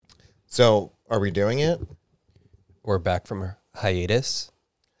So, are we doing it? We're back from hiatus.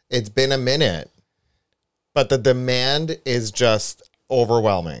 It's been a minute, but the demand is just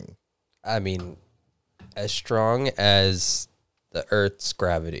overwhelming. I mean, as strong as the Earth's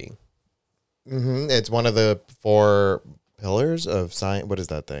gravity. It's one of the 4 pillars of science. What is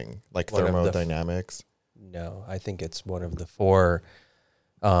that thing? Like One of the thermodynamics? No, I think it's one of the 4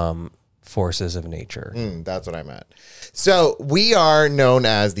 forces of nature. That's what I meant. So we are known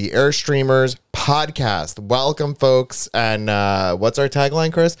as the Airstreamers podcast. Welcome, folks. And what's our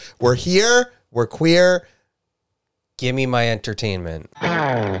tagline, Chris? We're here. We're queer. Give me my entertainment.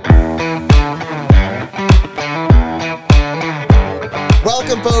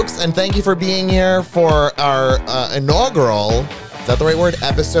 Welcome, folks, and thank you for being here for our inaugural, is that the right word?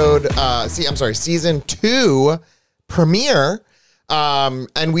 Season 2 premiere.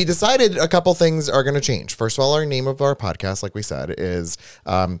 And we decided a couple things are going to change. First of all, our name of our podcast, like we said, is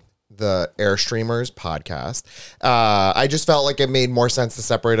the Airstreamers podcast. I just felt like it made more sense to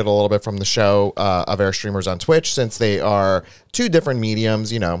separate it a little bit from the show of Airstreamers on Twitch, since they are 2 different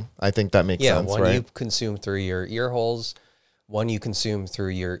mediums. You know, I think that makes sense, one right? you consume through your ear holes, one you consume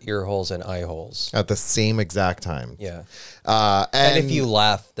through your ear holes and eye holes. At the same exact time. Yeah. And if you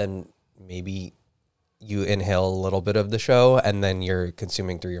laugh, then maybe you inhale a little bit of the show, and then you're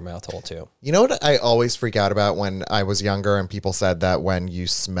consuming through your mouth hole too. You know what I always freak out about when I was younger and people said that when you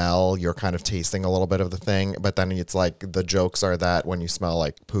smell, you're kind of tasting a little bit of the thing, but then it's like the jokes are that when you smell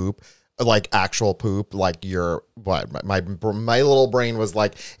like poop, like actual poop, like you're what? My little brain was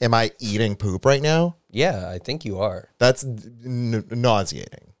like, am I eating poop right now? Yeah, I think you are. That's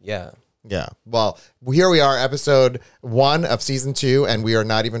nauseating. Yeah. Yeah. Well, here we are, episode 1 of season 2, and we are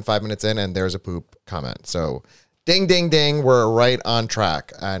not even 5 minutes in, and there's a poop comment. So, ding, ding, ding. We're right on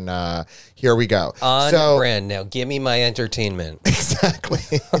track. And here we go. On brand. Now, give me my entertainment. Exactly.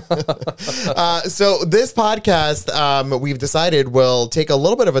 So this podcast, we've decided will take a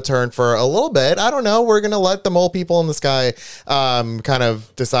little bit of a turn for a little bit. I don't know. We're going to let the mole people in the sky kind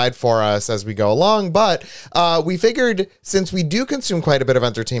of decide for us as we go along. But we figured, since we do consume quite a bit of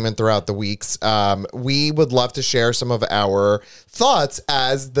entertainment throughout the weeks, we would love to share some of our thoughts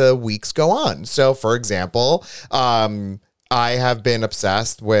as the weeks go on. So, for example, I have been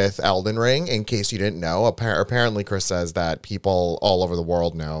obsessed with Elden Ring. In case you didn't know, apparently Chris says that people all over the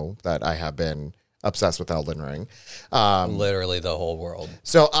world know that I have been obsessed with Elden Ring. Literally the whole world.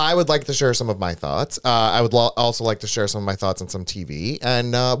 So I would like to share some of my thoughts. I would also like to share some of my thoughts on some TV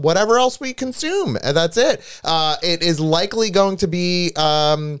and whatever else we consume. And that's it. It is likely going to be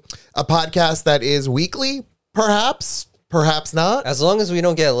a podcast that is weekly, perhaps not. As long as we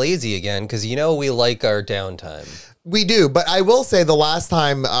don't get lazy again, because we like our downtime. We do, but I will say the last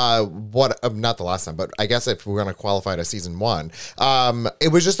time, not the last time, but I guess if we're going to qualify to season 1,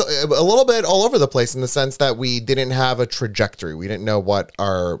 it was just a little bit all over the place in the sense that we didn't have a trajectory. We didn't know what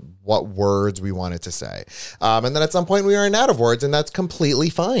words we wanted to say. And then at some point we ran out of words, and that's completely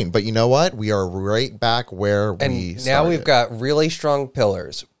fine. But you know what? We are right back where we started. Now we've got really strong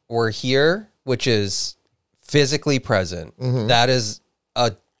pillars. We're here, which is physically present. Mm-hmm. That is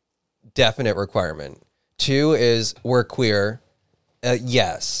a definite requirement. 2 is we're queer.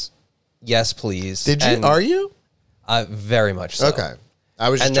 Yes, please. Are you? Very much so. Okay, I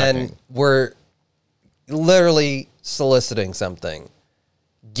was just checking. Then we're literally soliciting something.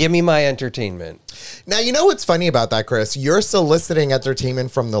 Give me my entertainment. Now, you know what's funny about that, Chris? You're soliciting entertainment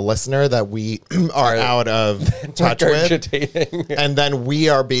from the listener that we are out of touch with. And then we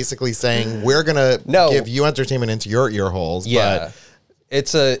are basically saying we're going to give you entertainment into your ear holes. Yeah.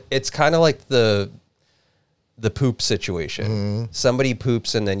 But it's kind of like the poop situation. Mm-hmm. Somebody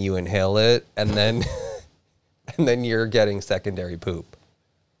poops and then you inhale it, and then and then you're getting secondary poop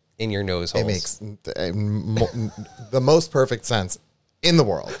in your nose holes. It makes the most perfect sense in the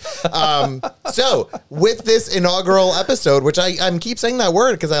world. So with this inaugural episode, which I'm keep saying that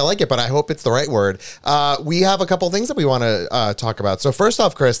word because I like it, but I hope it's the right word. We have a couple things that we want to talk about. So first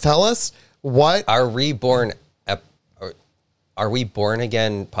off, Chris, tell us what Are we born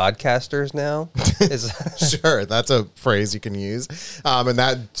again podcasters now? Sure, that's a phrase you can use. And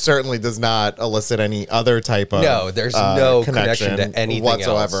that certainly does not elicit any other type of there's no connection to anything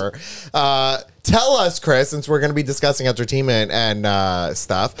whatsoever. Tell us, Chris, since we're going to be discussing entertainment and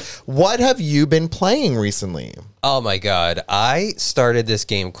stuff, what have you been playing recently? Oh my God. I started this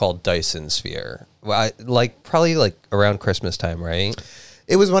game called Dyson Sphere. Probably around Christmas time, right?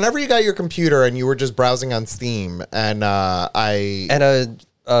 It was whenever you got your computer and you were just browsing on Steam, and a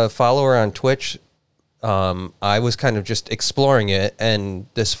follower on Twitch, I was kind of just exploring it, and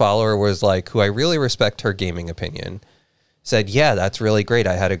this follower was like, who I really respect her gaming opinion, said, yeah, that's really great.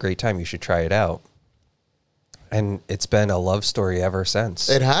 I had a great time. You should try it out. And it's been a love story ever since.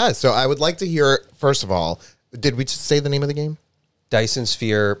 It has. So I would like to hear, first of all, did we just say the name of the game? Dyson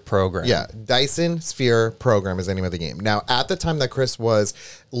Sphere Program. Yeah, Dyson Sphere Program is the name of the game. Now, at the time that Chris was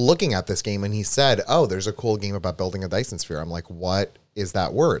looking at this game and he said, oh, there's a cool game about building a Dyson Sphere. I'm like, what is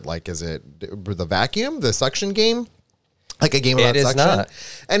that word? Like, is it the vacuum, the suction game? Like a game about suction? It is not.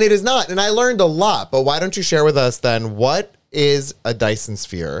 And it is not. And I learned a lot. But why don't you share with us then, what is a Dyson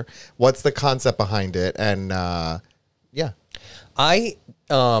Sphere? What's the concept behind it? And yeah.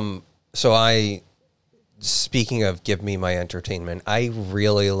 Speaking of give me my entertainment, I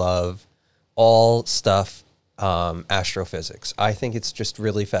really love all stuff astrophysics. I think it's just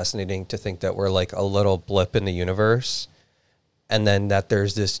really fascinating to think that we're like a little blip in the universe, and then that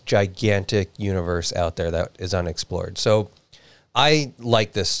there's this gigantic universe out there that is unexplored. So I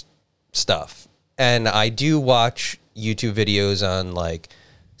like this stuff. And I do watch YouTube videos on like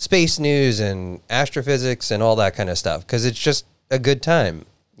space news and astrophysics and all that kind of stuff because it's just a good time.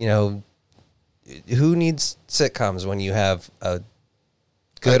 You know, who needs sitcoms when you have a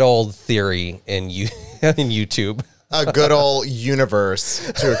good old theory in YouTube? A good old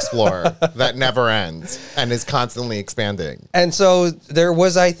universe to explore that never ends and is constantly expanding. And so there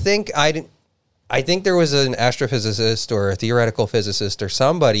was, I think there was an astrophysicist or a theoretical physicist or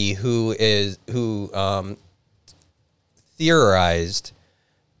somebody who theorized,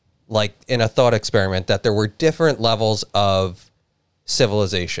 like in a thought experiment, that there were different levels of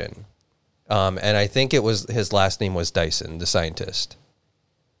civilization. And I think it was, his last name was Dyson, the scientist.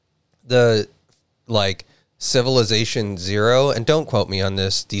 The like civilization 0, and don't quote me on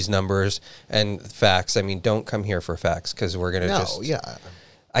these numbers and facts. I mean, don't come here for facts because we're going to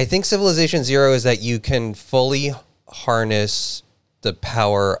I think civilization 0 is that you can fully harness the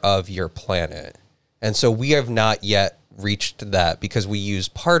power of your planet. And so we have not yet reached that because we use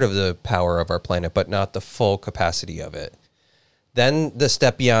part of the power of our planet, but not the full capacity of it. Then the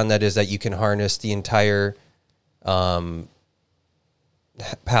step beyond that is that you can harness the entire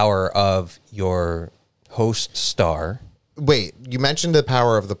power of your host star. Wait, you mentioned the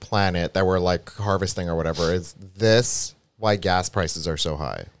power of the planet that we're like harvesting or whatever. Is this why gas prices are so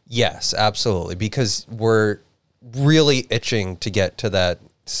high? Yes, absolutely. Because we're really itching to get to that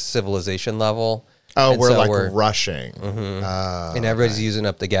civilization level. Oh, we're rushing. Mm-hmm. And everybody's using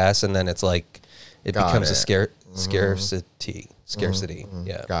up the gas, and then it's like it becomes a scarcity. Mm-hmm.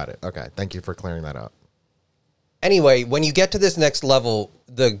 Yeah. Got it. Okay. Thank you for clearing that up. Anyway, when you get to this next level,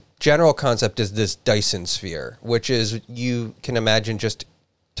 the general concept is this Dyson sphere, which is, you can imagine just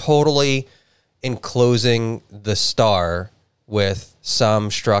totally enclosing the star with some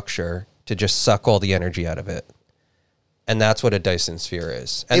structure to just suck all the energy out of it. And that's what a Dyson sphere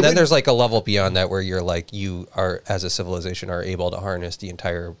is. And then there's like a level beyond that where you're like, you are, as a civilization, are able to harness the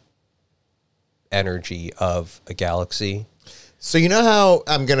entire energy of a galaxy. So you know how,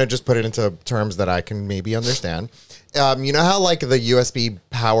 I'm going to just put it into terms that I can maybe understand. You know how like the USB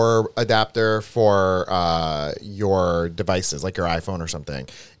power adapter for your devices, like your iPhone or something,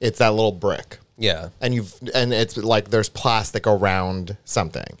 it's that little brick. Yeah. And it's like there's plastic around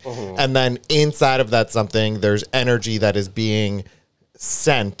something. Mm-hmm. And then inside of that something, there's energy that is being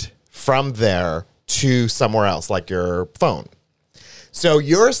sent from there to somewhere else, like your phone. So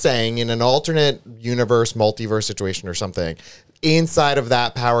you're saying in an alternate universe, multiverse situation or something, inside of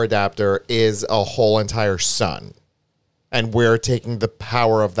that power adapter is a whole entire sun. And we're taking the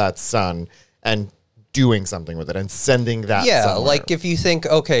power of that sun and doing something with it and sending that somewhere. Like if you think,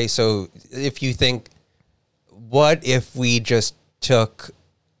 okay, so if you think, what if we just took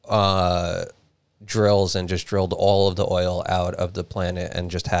drills and just drilled all of the oil out of the planet and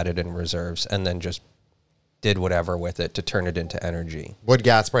just had it in reserves and then just did whatever with it to turn it into energy? Would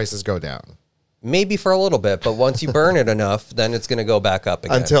gas prices go down? Maybe for a little bit, but once you burn it enough, then it's going to go back up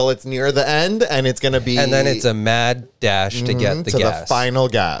again. Until it's near the end, and it's going to be... And then it's a mad dash to get the gas. To the final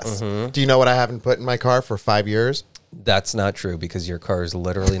gas. Mm-hmm. Do you know what I haven't put in my car for 5 years? That's not true, because your car is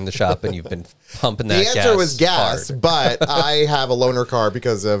literally in the shop and you've been pumping that gas. The answer was gas, hard. But I have a loaner car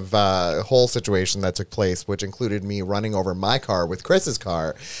because of a whole situation that took place, which included me running over my car with Chris's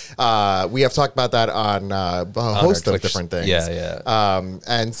car. We have talked about that on a host of different things. Yeah.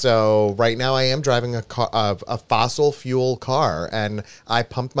 And so right now I am driving a fossil fuel car, and I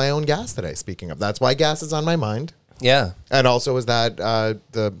pumped my own gas today, speaking of. That's why gas is on my mind. Yeah. And also is that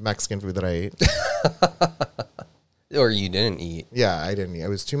the Mexican food that I ate. Or you didn't eat. Yeah, I didn't eat. It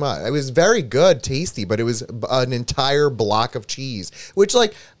was too much. It was very good, tasty, but it was an entire block of cheese, which,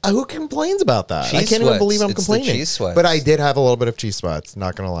 like, who complains about that? Cheese I can't even believe I'm complaining. The cheese sweats. But I did have a little bit of cheese sweats,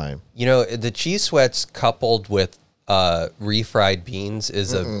 not going to lie. You know, the cheese sweats coupled with refried beans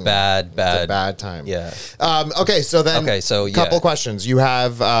is a bad time. Yeah. Okay, so then couple questions. You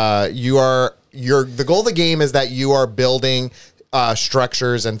have the goal of the game is that you are building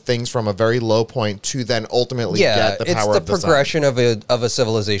structures and things from a very low point to then ultimately get the power of the sun. It's the progression of a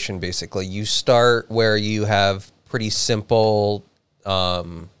civilization, basically. You start where you have pretty simple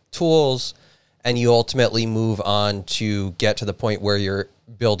tools, and you ultimately move on to get to the point where you're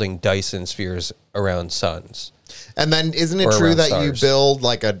building Dyson spheres around suns. And then isn't it true that you build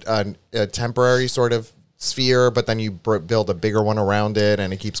like a temporary sort of sphere, but then you build a bigger one around it,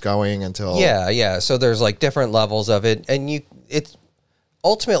 and it keeps going until... Yeah. So there's like different levels of it, and it's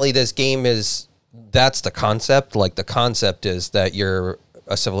ultimately this game that's the concept. Like the concept is that you're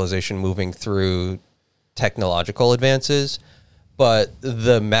a civilization moving through technological advances, but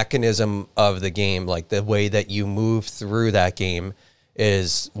the mechanism of the game, like the way that you move through that game,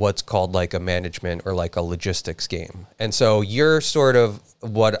 is what's called like a management or like a logistics game. And so you're sort of,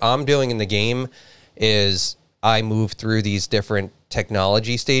 what I'm doing in the game is I move through these different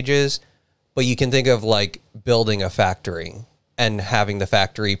technology stages, but you can think of like building a factory and having the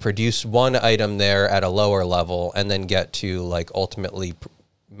factory produce one item there at a lower level and then get to like ultimately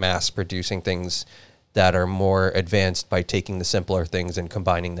mass producing things that are more advanced by taking the simpler things and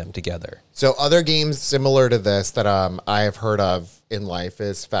combining them together. So other games similar to this that I have heard of in life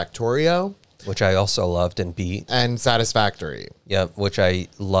is Factorio, which I also loved and beat, and Satisfactory. Yep, which I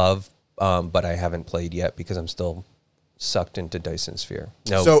love, but I haven't played yet because I'm still sucked into Dyson Sphere.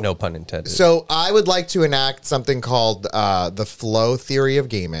 No pun intended. So I would like to enact something called the flow theory of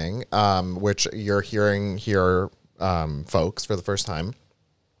gaming, which you're hearing here, folks, for the first time.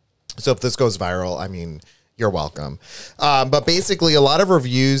 So if this goes viral, I mean, you're welcome. But basically, a lot of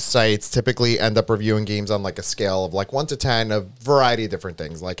reviews sites typically end up reviewing games on like a scale of like 1 to 10, a variety of different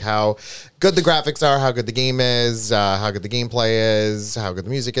things, like how good the graphics are, how good the game is, how good the gameplay is, how good the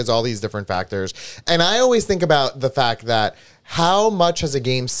music is, all these different factors. And I always think about the fact that how much has a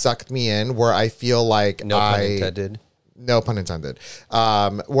game sucked me in where I feel like no pun intended. No pun intended.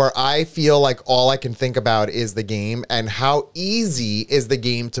 Where I feel like all I can think about is the game and how easy is the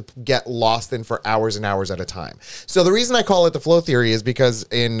game to get lost in for hours and hours at a time. So the reason I call it the flow theory is because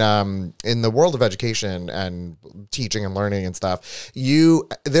in the world of education and teaching and learning and stuff,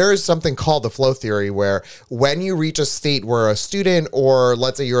 there is something called the flow theory where when you reach a state where a student, or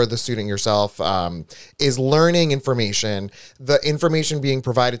let's say you're the student yourself, is learning information, the information being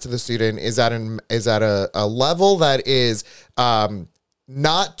provided to the student is at a level that is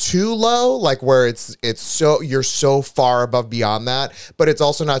not too low, like where it's so you're so far above beyond that, but it's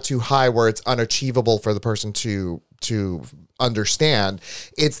also not too high where it's unachievable for the person to understand.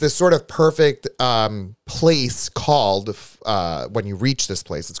 It's this sort of perfect place called when you reach this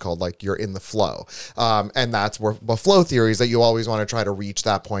place, it's called like you're in the flow, and that's where the flow theory is, that you always want to try to reach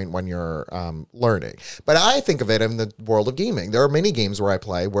that point when you're learning. But I think of it in the world of gaming. There are many games where I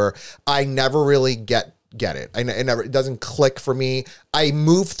play where I never really get it. It doesn't click for me. I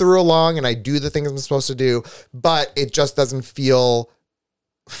move through along and I do the things I'm supposed to do, but it just doesn't feel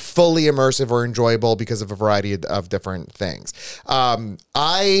fully immersive or enjoyable because of a variety of different things.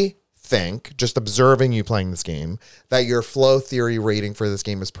 I think, just observing you playing this game, that your flow theory rating for this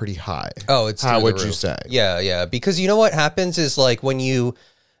game is pretty high. Oh, it's how would you say? Yeah. Because you know what happens is, like, when you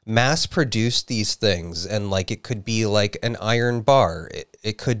mass produce these things, and like it could be like an iron bar,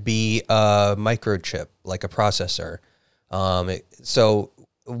 it could be a microchip, like a processor. So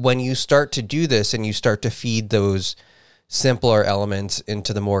when you start to do this and you start to feed those simpler elements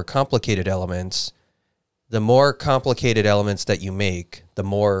into the more complicated elements, the more complicated elements that you make, the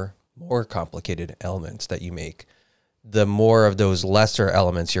more complicated elements that you make, the more of those lesser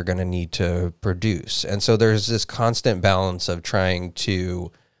elements you're going to need to produce. And so there's this constant balance of trying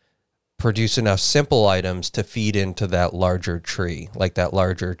to produce enough simple items to feed into that larger tree, like that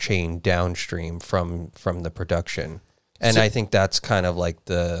larger chain downstream from the production. And I think that's kind of like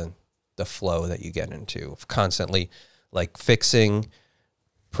the flow that you get into, constantly like fixing,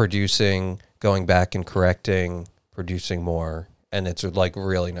 producing, going back and correcting, producing more. And it's like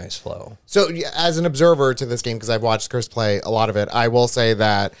really nice flow. So as an observer to this game, because I've watched Chris play a lot of it, I will say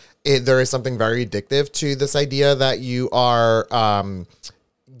that there is something very addictive to this idea that you are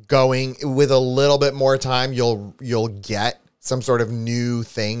going with a little bit more time, you'll get some sort of new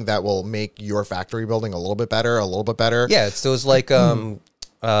thing that will make your factory building a little bit better. Yeah, it's those like quality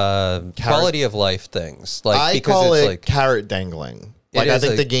of life things. Like, I because call it's it like carrot dangling. Like, I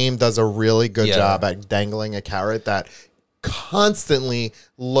think the game does a really good job at dangling a carrot that constantly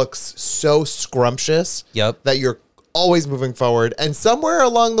looks so scrumptious that you're always moving forward, and somewhere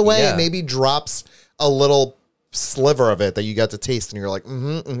along the way it maybe drops a little sliver of it that you get to taste, and you're like, I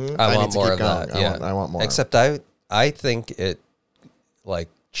need want to more keep of going. that. Yeah. I want more. Except I think it like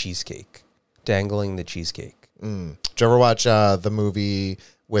cheesecake, dangling the cheesecake. Did you ever watch the movie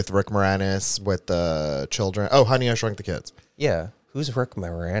with Rick Moranis with the children? Oh, Honey, I Shrunk the Kids. Yeah. Who's Rick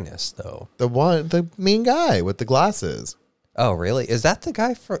Moranis though? The main guy with the glasses. Oh, really? Is that the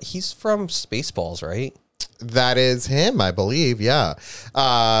guy he's from Spaceballs, right? That is him, I believe. Yeah.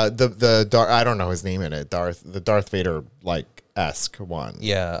 The I don't know his name in it. The Darth Vader like esque one.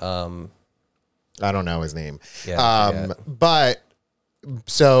 Yeah. I don't know his name. Yeah. But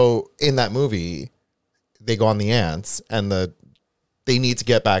so in that movie, they go on the ants and they need to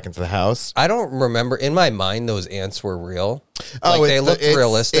get back into the house. I don't remember. In my mind, those ants were real. Oh, like they looked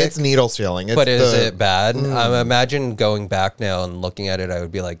realistic. It's needle stealing. But is it bad? I imagine going back now and looking at it, I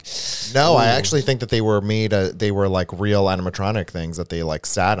would be like, no, ooh. I actually think that they were they were like real animatronic things that they like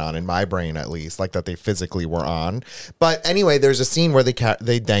sat on, in my brain at least, like that they physically were on. But anyway, there's a scene where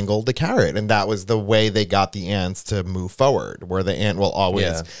they dangled the carrot, and that was the way they got the ants to move forward, where the ant will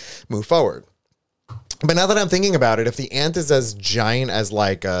always move forward. But now that I'm thinking about it, if the ant is as giant as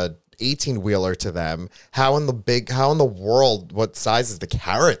like a 18-wheeler to them, how in the world, what size is the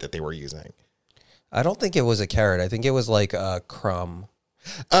carrot that they were using? I don't think it was a carrot. I think it was like a crumb.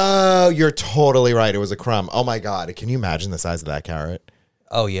 Oh, you're totally right. It was a crumb. Oh my God. Can you imagine the size of that carrot?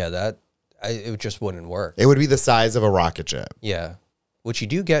 Oh yeah, it just wouldn't work. It would be the size of a rocket ship. Yeah. Which you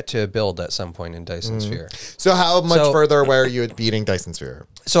do get to build at some point in Dyson Sphere. So how much further away are you at beating Dyson Sphere?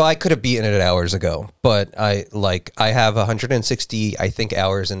 So I could have beaten it hours ago, but I have 160, I think,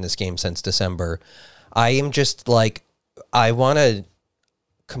 hours in this game since December. I am just like, I want to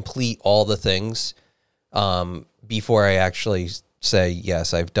complete all the things before I actually say,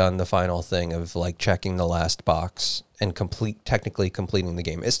 yes, I've done the final thing of like checking the last box and technically completing the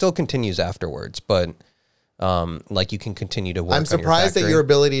game. It still continues afterwards, but like you can continue to work. I'm surprised at your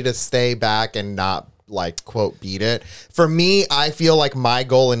ability to stay back and not like quote beat it. For me, I feel like my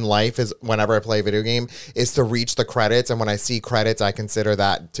goal in life is whenever I play a video game is to reach the credits, and when I see credits, I consider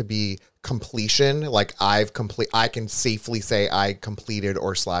that to be completion. Like I can safely say I completed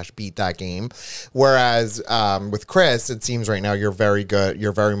or / beat that game. Whereas with Chris, it seems right now you're very good.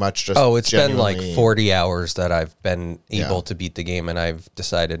 You're very much just it's been like 40 hours that I've been able to beat the game, and I've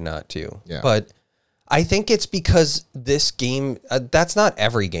decided not to. Yeah. But I think it's because this game, that's not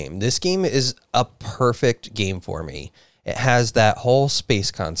every game. This game is a perfect game for me. It has that whole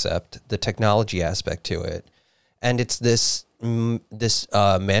space concept, the technology aspect to it, and it's this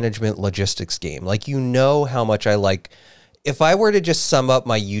management logistics game. Like, you know how much I like. If I were to just sum up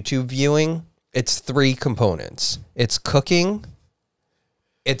my YouTube viewing, it's 3 components. It's cooking,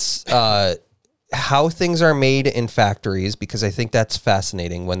 it's how things are made in factories, because I think that's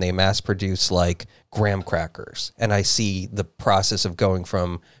fascinating when they mass produce like graham crackers, and I see the process of going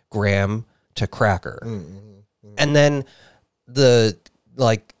from graham to cracker. And then the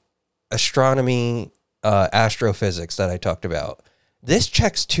like astronomy, astrophysics that I talked about. This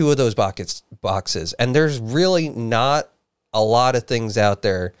checks 2 of those boxes, and there's really not a lot of things out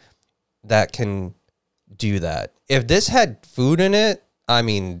there that can do that. If this had food in it, I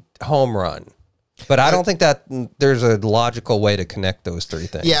mean, home run. But I don't think that there's a logical way to connect those 3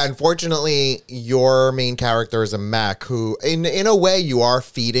 things. Yeah, unfortunately, your main character is a mech who, in a way, you are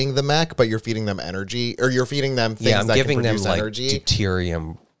feeding the mech, but you're feeding them energy, or you're feeding them things that can produce energy. Like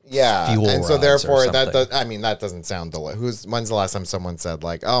deuterium. Yeah, and so therefore, that doesn't sound delicious. When's the last time someone said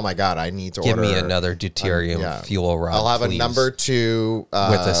like, "Oh my God, I need to give order me another deuterium fuel rod"? I'll have please, a number 2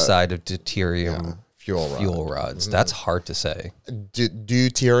 with a side of deuterium. Fuel rods. That's hard to say.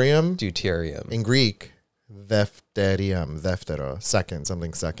 Deuterium? Deuterium. In Greek, deftero,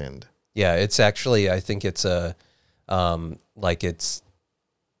 second. Yeah, it's actually, I think it's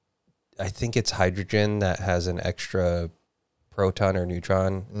hydrogen that has an extra proton or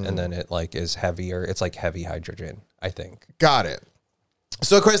neutron, and then it like is heavier. It's like heavy hydrogen, I think. Got it.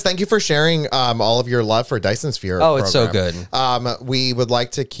 So, Chris, thank you for sharing all of your love for Dyson Sphere. Oh, it's so good. We would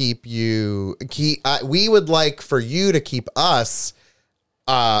like to we would like for you to keep us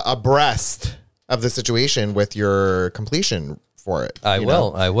abreast of the situation with your completion for it. I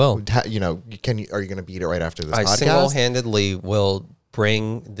will. You know, are you going to beat it right after this podcast? I single-handedly will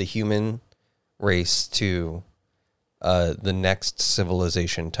bring the human race to the next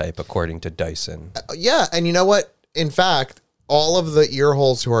civilization type, according to Dyson. Yeah, and you know what? In fact, all of the ear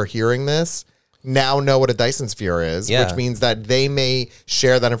holes who are hearing this now know what a Dyson Sphere is, which means that they may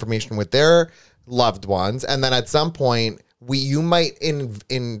share that information with their loved ones. And then at some point, you might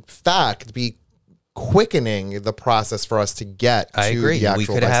in fact be quickening the process for us to get I to agree. the We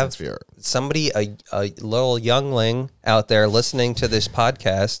actual could Dyson have Sphere. somebody, a little youngling out there listening to this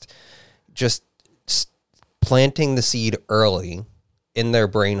podcast, just planting the seed early in their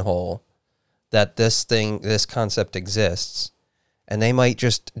brain hole that this concept exists, and they might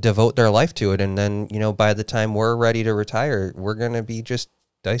just devote their life to it. And then, by the time we're ready to retire, we're going to be just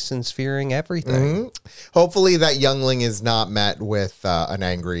Dyson Sphereing everything. Hopefully that youngling is not met with an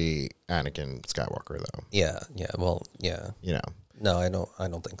angry Anakin Skywalker, though. Yeah. Well, yeah. No, I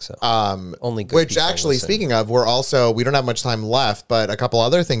don't think so. Only good which people actually, listen. speaking of, we don't have much time left, but a couple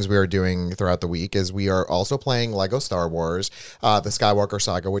other things we are doing throughout the week is we are also playing Lego Star Wars, the Skywalker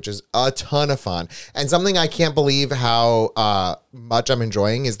Saga, which is a ton of fun. And something I can't believe how much I'm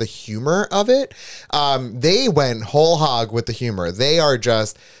enjoying is the humor of it. They went whole hog with the humor.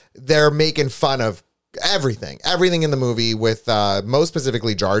 They're making fun of everything in the movie, with most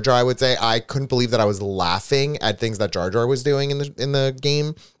specifically Jar Jar. I would say I couldn't believe that I was laughing at things that Jar Jar was doing in the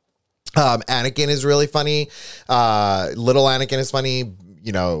game. Anakin is really funny. Little Anakin is funny.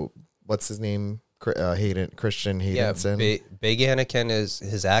 What's his name? Christian Haydenson. Yeah, big Anakin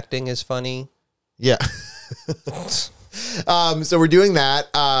his acting is funny. Yeah. So we're doing that.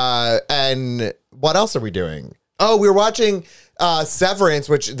 And what else are we doing? Oh, we're watching Severance,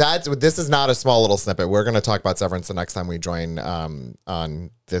 this is not a small little snippet. We're going to talk about Severance the next time we join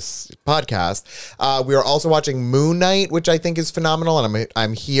on this podcast. We are also watching Moon Knight, which I think is phenomenal, and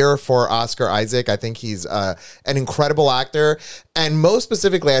I'm here for Oscar Isaac. I think he's an incredible actor, and most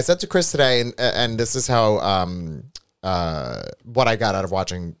specifically, I said to Chris today, and this is how what I got out of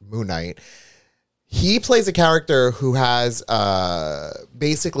watching Moon Knight. He plays a character who has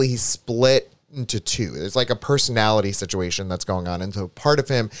basically he's split into two. There's like a personality situation that's going on. And so part of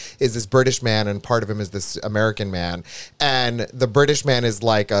him is this British man and part of him is this American man. And the British man is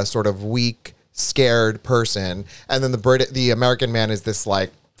like a sort of weak, scared person. And then the American man is this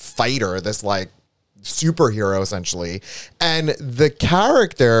like fighter, this like superhero essentially. And the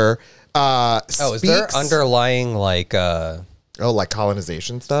character Is there underlying like like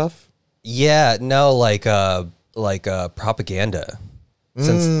colonization stuff? Yeah, no, like propaganda.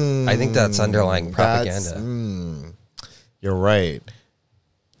 Since I think that's underlying propaganda. You're right.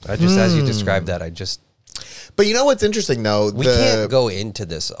 As you described that, But you know what's interesting though? We can't go into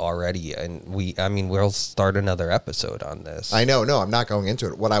this already, and we'll start another episode on this. I know. No, I'm not going into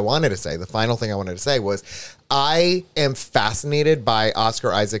it. What I wanted to say, the final thing I wanted to say was I am fascinated by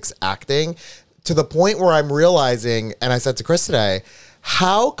Oscar Isaac's acting to the point where I'm realizing, and I said to Chris today,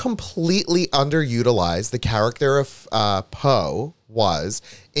 how completely underutilized the character of Poe was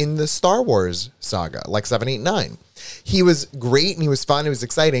in the Star Wars saga, like 7, 8, 9. He was great and he was fun, he was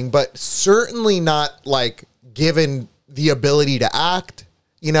exciting, but certainly not like given the ability to act,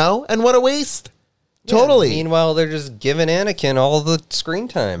 and what a waste. Yeah, totally. Meanwhile, they're just giving Anakin all the screen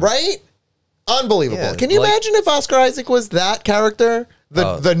time. Right? Unbelievable. Yeah, Can you imagine if Oscar Isaac was that character?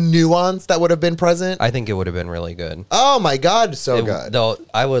 The nuance that would have been present? I think it would have been really good. Oh my God, good. Though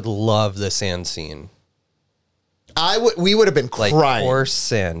I would love the sand scene. We would have been Like crying. horse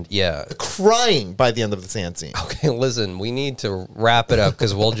sand, yeah. Crying by the end of the sand scene. Okay, listen, we need to wrap it up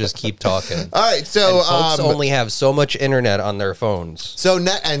because we'll just keep talking. All right, so Folks only have so much internet on their phones. So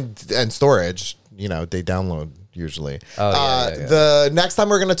and storage, they download usually. Oh, yeah. The next time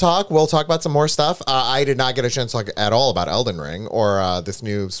we're going to talk, we'll talk about some more stuff. I did not get a chance to talk at all about Elden Ring or this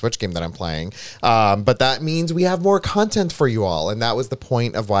new Switch game that I'm playing. But that means we have more content for you all. And that was the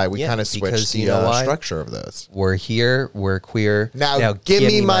point of why we kind of switched the structure of this. We're here. We're queer. Now give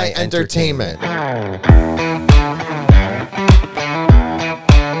me my entertainment.